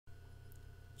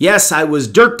Yes, I was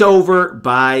dirked over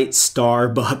by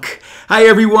Starbuck. Hi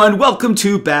everyone, welcome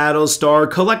to Battlestar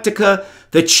Galactica,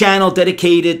 the channel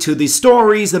dedicated to the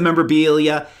stories, the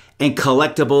memorabilia, and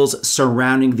collectibles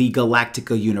surrounding the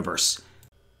Galactica universe.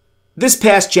 This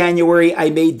past January, I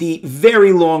made the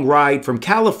very long ride from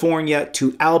California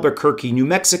to Albuquerque, New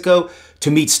Mexico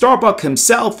to meet Starbuck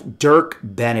himself, Dirk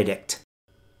Benedict.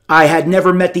 I had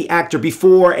never met the actor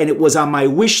before, and it was on my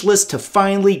wish list to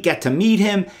finally get to meet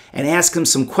him and ask him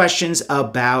some questions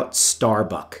about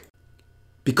Starbuck.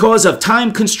 Because of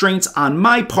time constraints on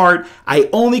my part, I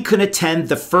only could attend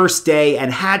the first day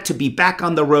and had to be back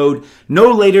on the road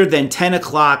no later than 10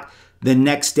 o'clock the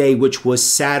next day, which was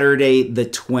Saturday the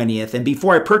 20th. And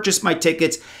before I purchased my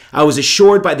tickets, I was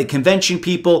assured by the convention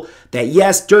people that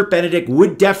yes, Dirk Benedict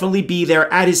would definitely be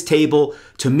there at his table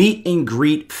to meet and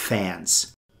greet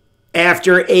fans.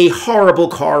 After a horrible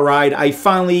car ride, I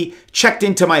finally checked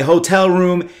into my hotel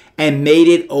room and made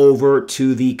it over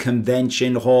to the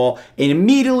convention hall and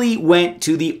immediately went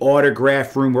to the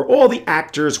autograph room where all the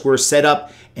actors were set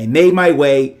up and made my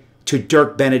way to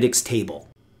Dirk Benedict's table.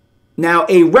 Now,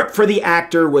 a rep for the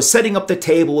actor was setting up the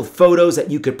table with photos that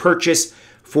you could purchase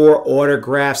for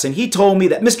autographs, and he told me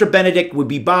that Mr. Benedict would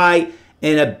be by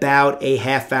in about a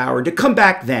half hour to come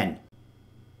back then.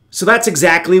 So that's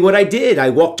exactly what I did. I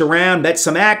walked around, met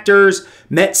some actors,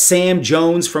 met Sam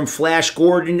Jones from Flash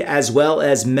Gordon, as well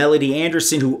as Melody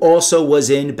Anderson, who also was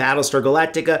in Battlestar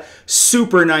Galactica.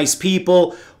 Super nice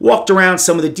people. Walked around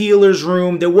some of the dealer's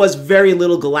room. There was very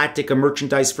little Galactica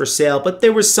merchandise for sale, but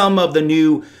there was some of the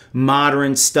new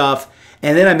modern stuff.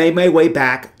 And then I made my way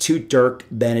back to Dirk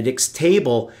Benedict's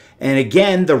table. And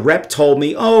again, the rep told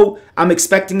me, oh, I'm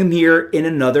expecting him here in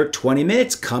another 20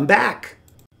 minutes. Come back.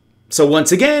 So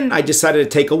once again, I decided to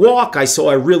take a walk. I saw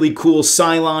a really cool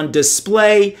Cylon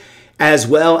display, as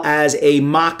well as a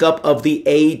mock-up of the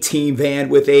A-Team van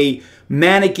with a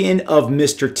mannequin of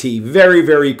Mr. T. Very,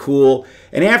 very cool.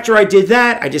 And after I did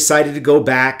that, I decided to go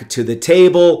back to the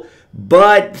table,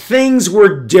 but things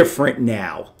were different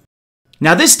now.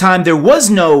 Now this time, there was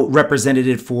no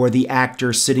representative for the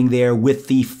actor sitting there with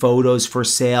the photos for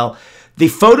sale. The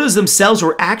photos themselves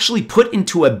were actually put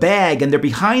into a bag, and they're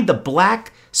behind the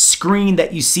black screen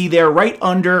that you see there right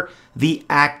under the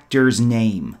actor's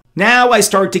name. Now I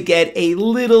start to get a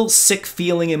little sick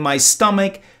feeling in my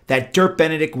stomach that Dirk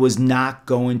Benedict was not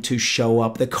going to show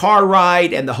up. The car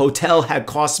ride and the hotel had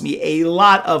cost me a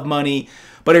lot of money,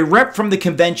 but a rep from the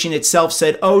convention itself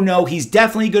said, oh no, he's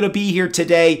definitely going to be here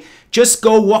today. Just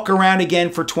go walk around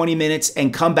again for 20 minutes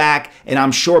and come back, and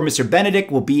I'm sure Mr.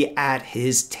 Benedict will be at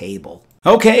his table.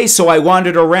 Okay, so I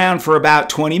wandered around for about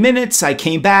 20 minutes. I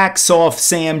came back, saw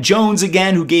Sam Jones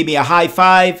again, who gave me a high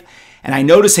five, and I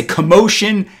noticed a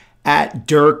commotion at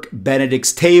Dirk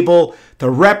Benedict's table.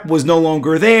 The rep was no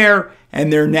longer there,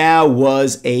 and there now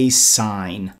was a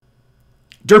sign.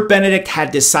 Dirk Benedict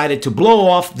had decided to blow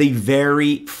off the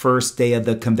very first day of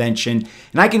the convention,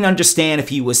 and I can understand if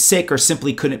he was sick or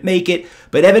simply couldn't make it,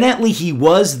 but evidently he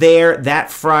was there that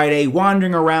Friday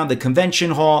wandering around the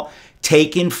convention hall,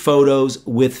 taking photos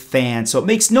with fans. So it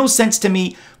makes no sense to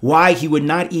me why he would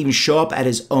not even show up at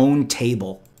his own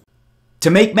table. To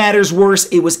make matters worse,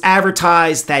 it was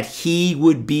advertised that he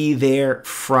would be there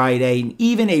Friday. And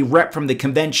even a rep from the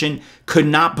convention could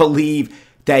not believe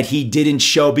that he didn't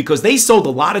show because they sold a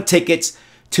lot of tickets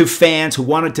to fans who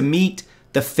wanted to meet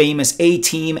the famous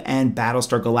A-Team and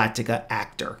Battlestar Galactica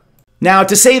actor. Now,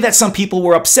 to say that some people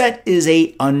were upset is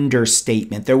an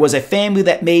understatement. There was a family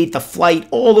that made the flight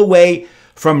all the way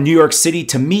from New York City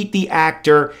to meet the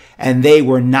actor, and they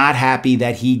were not happy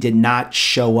that he did not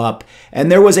show up.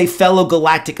 And there was a fellow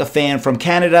Galactica fan from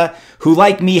Canada who,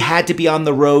 like me, had to be on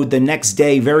the road the next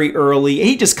day very early.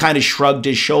 He just kind of shrugged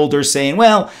his shoulders saying,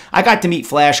 well, I got to meet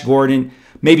Flash Gordon.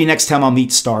 Maybe next time I'll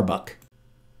meet Starbuck.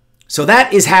 So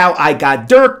that is how I got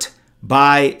dirked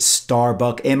by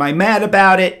Starbuck. Am I mad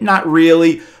about it? Not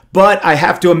really, but I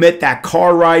have to admit that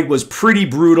car ride was pretty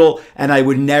brutal and I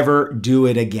would never do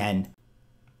it again.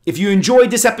 If you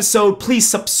enjoyed this episode, please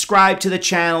subscribe to the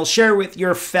channel, share with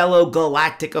your fellow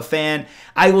Galactica fan.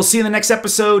 I will see you in the next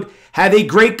episode. Have a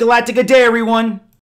great Galactica day, everyone.